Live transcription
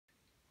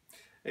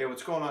Hey,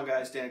 what's going on,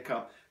 guys? Dan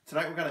Kump.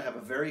 Tonight we're going to have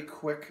a very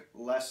quick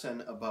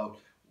lesson about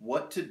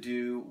what to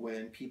do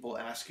when people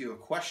ask you a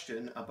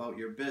question about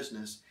your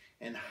business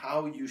and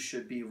how you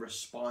should be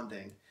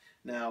responding.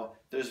 Now,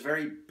 there's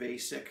very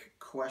basic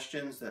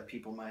questions that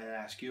people might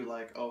ask you,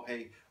 like, oh,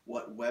 hey,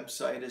 what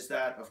website is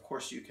that? Of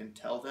course, you can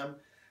tell them.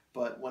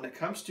 But when it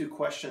comes to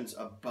questions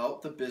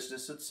about the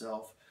business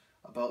itself,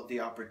 about the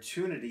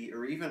opportunity,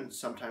 or even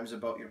sometimes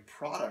about your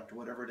product,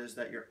 whatever it is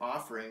that you're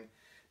offering,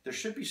 there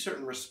should be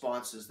certain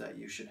responses that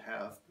you should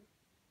have.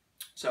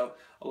 So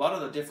a lot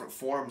of the different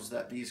forms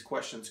that these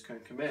questions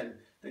can come in,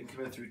 they can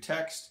come in through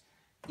text,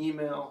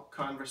 email,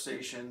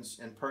 conversations,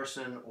 in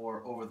person,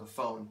 or over the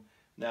phone.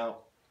 Now,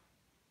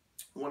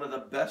 one of the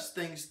best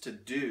things to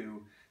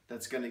do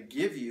that's going to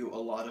give you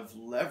a lot of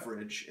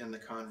leverage in the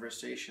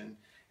conversation,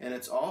 and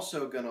it's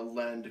also going to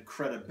lend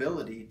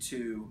credibility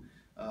to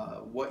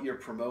what you're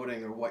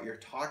promoting or what you're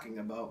talking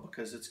about,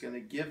 because it's going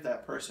to give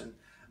that person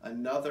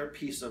another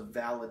piece of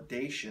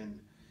validation.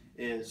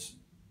 Is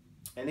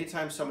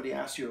anytime somebody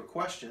asks you a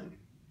question,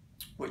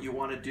 what you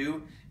want to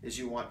do is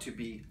you want to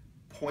be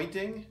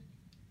pointing,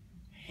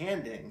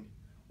 handing,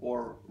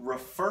 or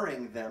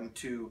referring them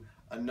to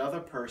another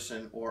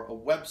person or a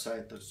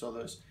website. So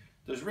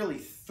there's really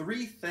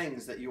three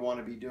things that you want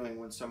to be doing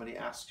when somebody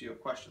asks you a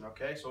question,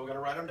 okay? So we're going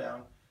to write them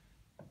down.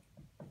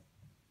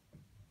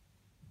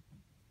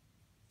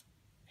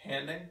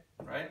 Handing,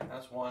 right?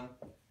 That's 1.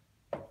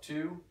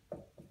 2,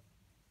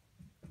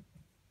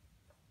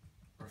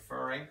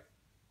 referring,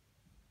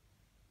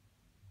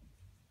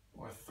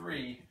 or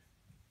 3,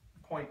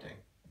 pointing.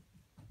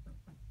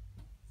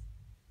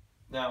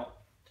 Now,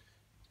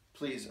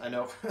 please, I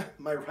know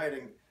my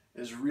writing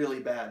is really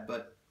bad,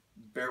 but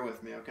bear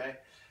with me, okay?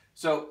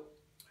 So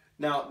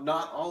now,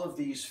 not all of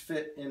these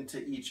fit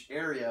into each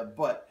area,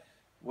 but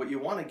what you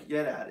want to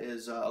get at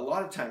is a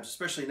lot of times,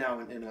 especially now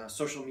in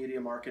social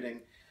media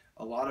marketing,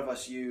 a lot of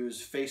us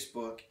use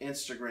Facebook,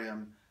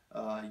 Instagram,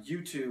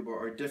 YouTube,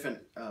 or different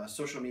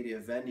social media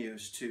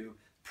venues to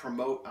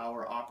promote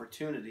our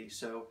opportunity.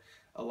 So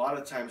a lot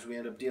of times we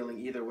end up dealing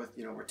either with,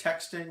 we're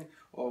texting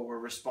or we're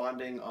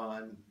responding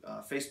on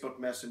Facebook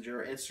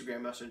Messenger,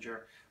 Instagram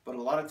Messenger, but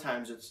a lot of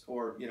times it's,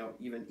 or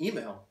even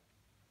email.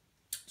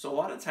 So a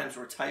lot of times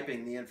we're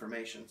typing the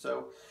information.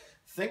 So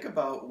think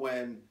about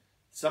when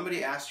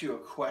somebody asks you a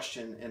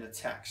question in a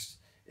text.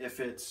 If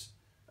it's,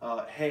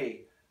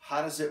 hey,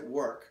 how does it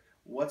work?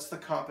 What's the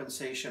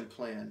compensation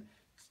plan?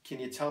 Can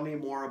you tell me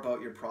more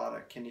about your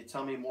product? Can you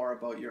tell me more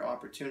about your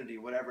opportunity?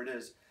 Whatever it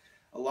is.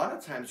 A lot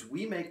of times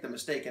we make the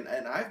mistake, and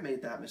I've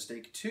made that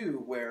mistake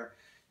too, where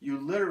you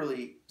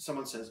literally,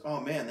 someone says, oh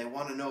man, they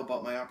want to know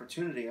about my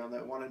opportunity, and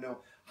they want to know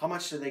how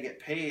much do they get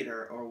paid,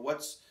 or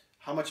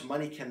how much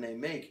money can they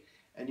make?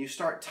 And you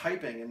start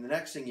typing, and the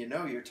next thing you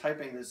know, you're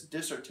typing this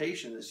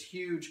dissertation, this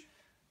huge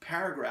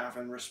paragraph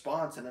in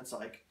response, and it's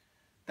like,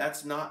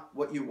 that's not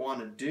what you want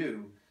to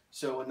do.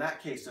 So in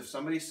that case, if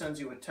somebody sends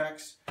you a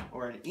text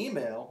or an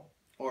email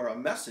or a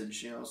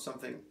message,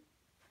 something,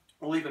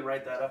 we'll even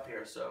write that up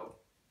here. So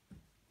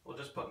we'll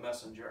just put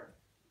messenger,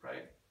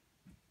 right?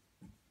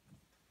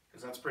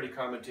 Because that's pretty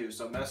common too.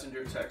 So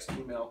messenger, text,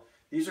 email.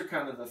 These are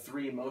kind of the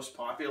three most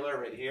popular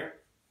right here.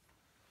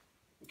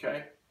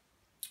 Okay?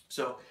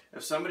 So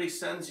if somebody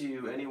sends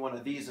you any one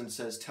of these and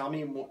says, tell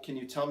me more, can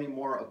you tell me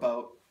more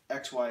about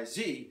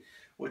XYZ?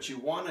 What you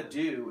want to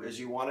do is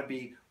you want to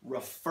be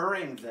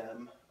referring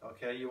them,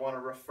 okay? You want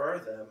to refer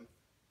them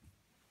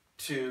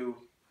to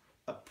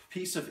a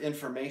piece of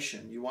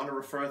information. You want to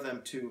refer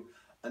them to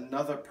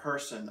another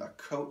person, a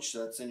coach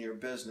that's in your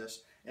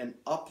business, an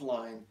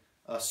upline,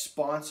 a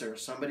sponsor,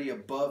 somebody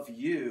above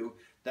you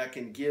that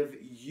can give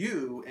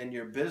you and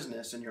your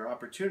business and your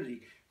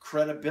opportunity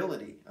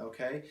credibility,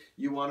 okay?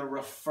 You want to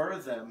refer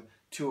them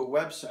to a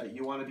website.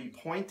 You want to be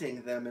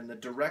pointing them in the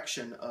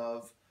direction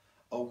of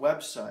a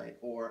website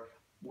or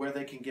where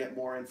they can get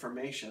more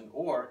information.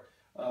 Or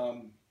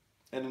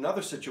in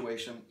another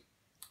situation,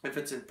 if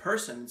it's in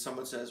person,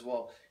 someone says,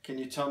 well, can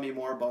you tell me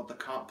more about the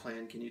comp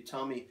plan? Can you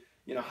tell me,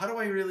 how do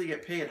I really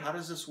get paid? How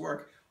does this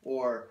work?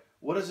 Or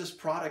what does this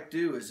product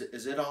do?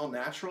 Is it all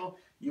natural?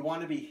 You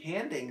want to be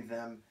handing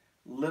them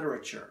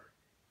literature,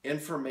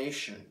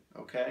 information,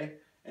 okay?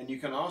 And you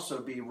can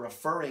also be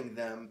referring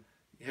them,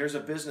 here's a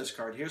business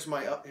card, here's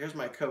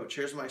my coach,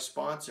 here's my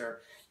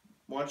sponsor.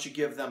 Why don't you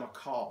give them a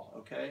call,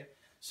 okay?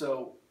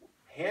 So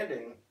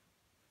handing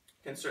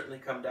can certainly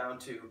come down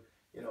to,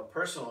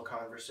 personal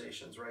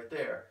conversations right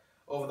there.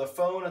 Over the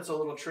phone, it's a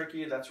little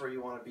tricky. That's where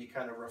you want to be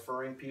kind of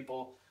referring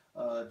people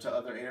to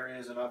other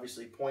areas, and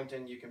obviously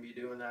pointing, you can be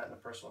doing that in a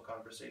personal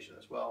conversation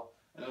as well.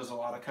 And there's a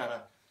lot of kind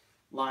of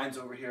lines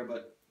over here,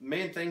 but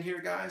main thing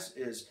here, guys,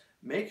 is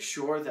make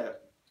sure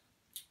that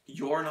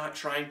you're not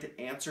trying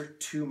to answer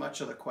too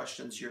much of the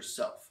questions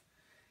yourself.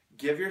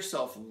 Give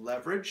yourself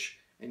leverage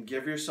and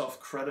give yourself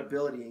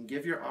credibility, and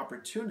give your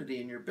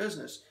opportunity in your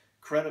business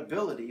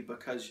credibility,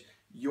 because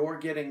you're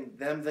getting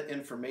them the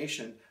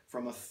information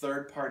from a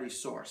third-party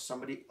source,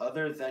 somebody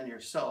other than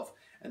yourself,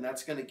 and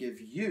that's going to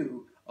give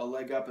you a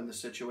leg up in the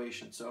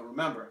situation. So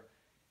remember,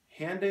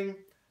 handing,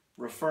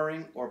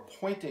 referring, or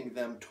pointing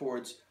them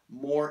towards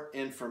more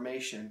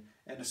information.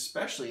 And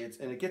especially, and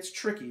it gets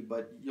tricky,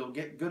 but you'll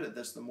get good at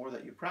this the more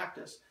that you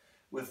practice.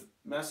 With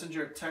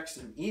messenger, text,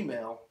 and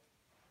email,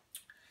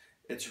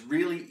 it's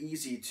really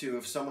easy to,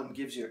 if someone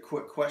gives you a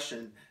quick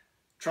question,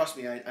 trust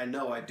me, I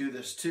know I do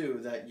this too,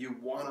 that you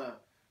want to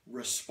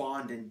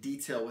respond in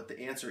detail with the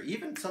answer.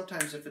 Even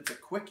sometimes if it's a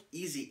quick,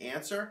 easy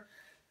answer,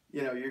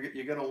 you know,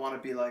 you're going to want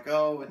to be like,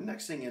 oh, and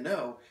next thing you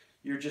know,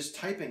 you're just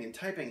typing and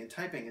typing and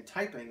typing and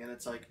typing. And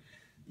it's like,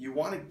 you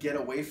want to get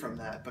away from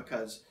that,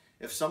 because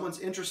if someone's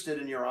interested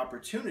in your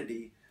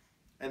opportunity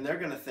and they're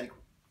going to think,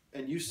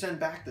 and you send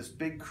back this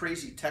big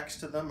crazy text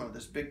to them or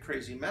this big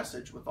crazy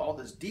message with all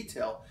this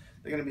detail,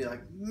 they're going to be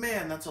like,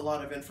 man, that's a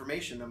lot of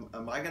information.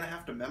 Am I going to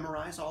have to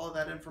memorize all of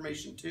that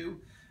information too?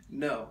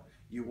 No.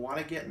 You want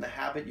to get in the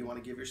habit. You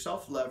want to give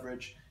yourself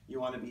leverage. You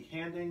want to be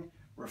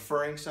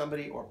referring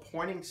somebody or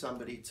pointing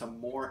somebody to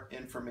more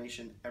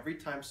information every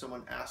time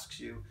someone asks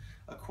you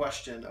a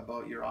question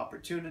about your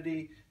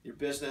opportunity, your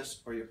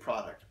business, or your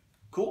product.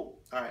 Cool?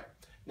 All right.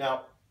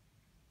 Now,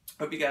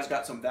 hope you guys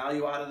got some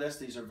value out of this.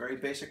 These are very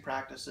basic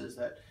practices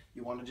that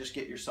you want to just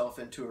get yourself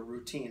into a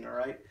routine, all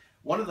right?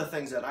 One of the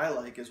things that I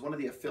like is one of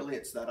the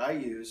affiliates that I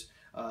use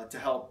to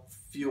help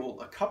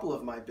fuel a couple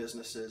of my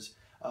businesses.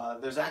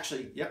 There's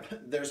actually,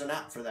 there's an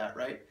app for that,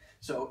 right?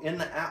 So in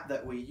the app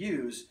that we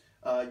use,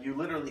 you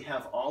literally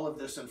have all of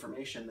this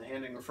information, the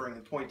handing, referring,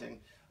 and pointing,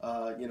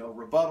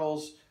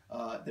 rebuttals,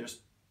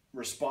 there's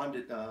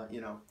responded,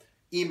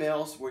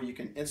 emails where you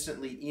can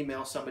instantly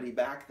email somebody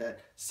back that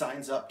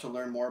signs up to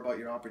learn more about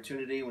your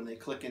opportunity when they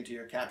click into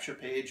your capture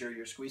page or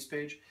your squeeze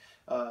page.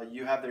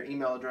 You have their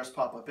email address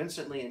pop up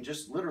instantly, and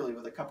just literally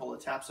with a couple of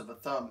taps of a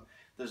thumb,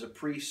 there's a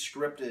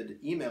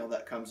pre-scripted email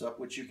that comes up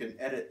which you can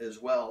edit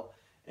as well,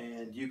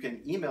 and you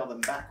can email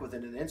them back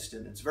within an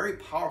instant. It's very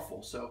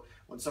powerful. So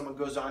when someone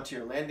goes onto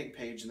your landing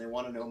page and they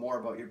want to know more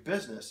about your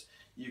business,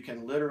 you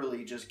can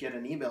literally just get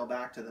an email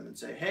back to them and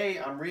say, hey,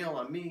 I'm real,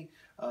 I'm me,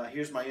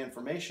 here's my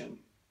information.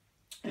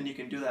 And you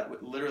can do that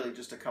with literally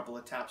just a couple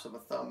of taps of a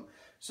thumb.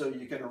 So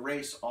you can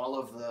erase all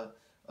of the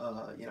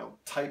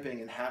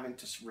typing and having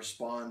to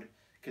respond,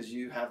 because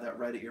you have that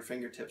right at your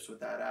fingertips with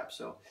that app.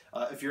 So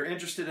if you're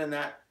interested in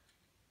that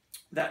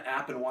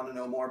app and want to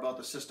know more about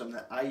the system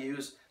that I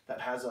use that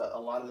has a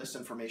lot of this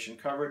information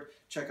covered,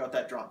 check out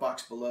that drop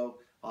box below.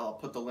 I'll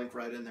put the link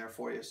right in there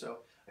for you. So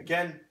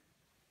again,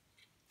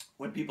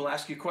 when people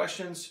ask you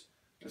questions,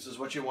 this is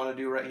what you want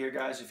to do right here,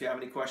 guys. If you have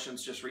any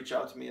questions, just reach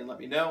out to me and let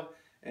me know.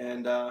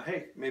 And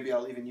hey, maybe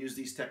I'll even use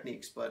these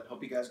techniques. But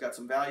hope you guys got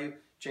some value.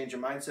 Change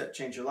your mindset,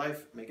 change your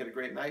life, make it a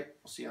great night.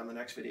 We'll see you on the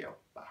next video.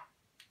 Bye.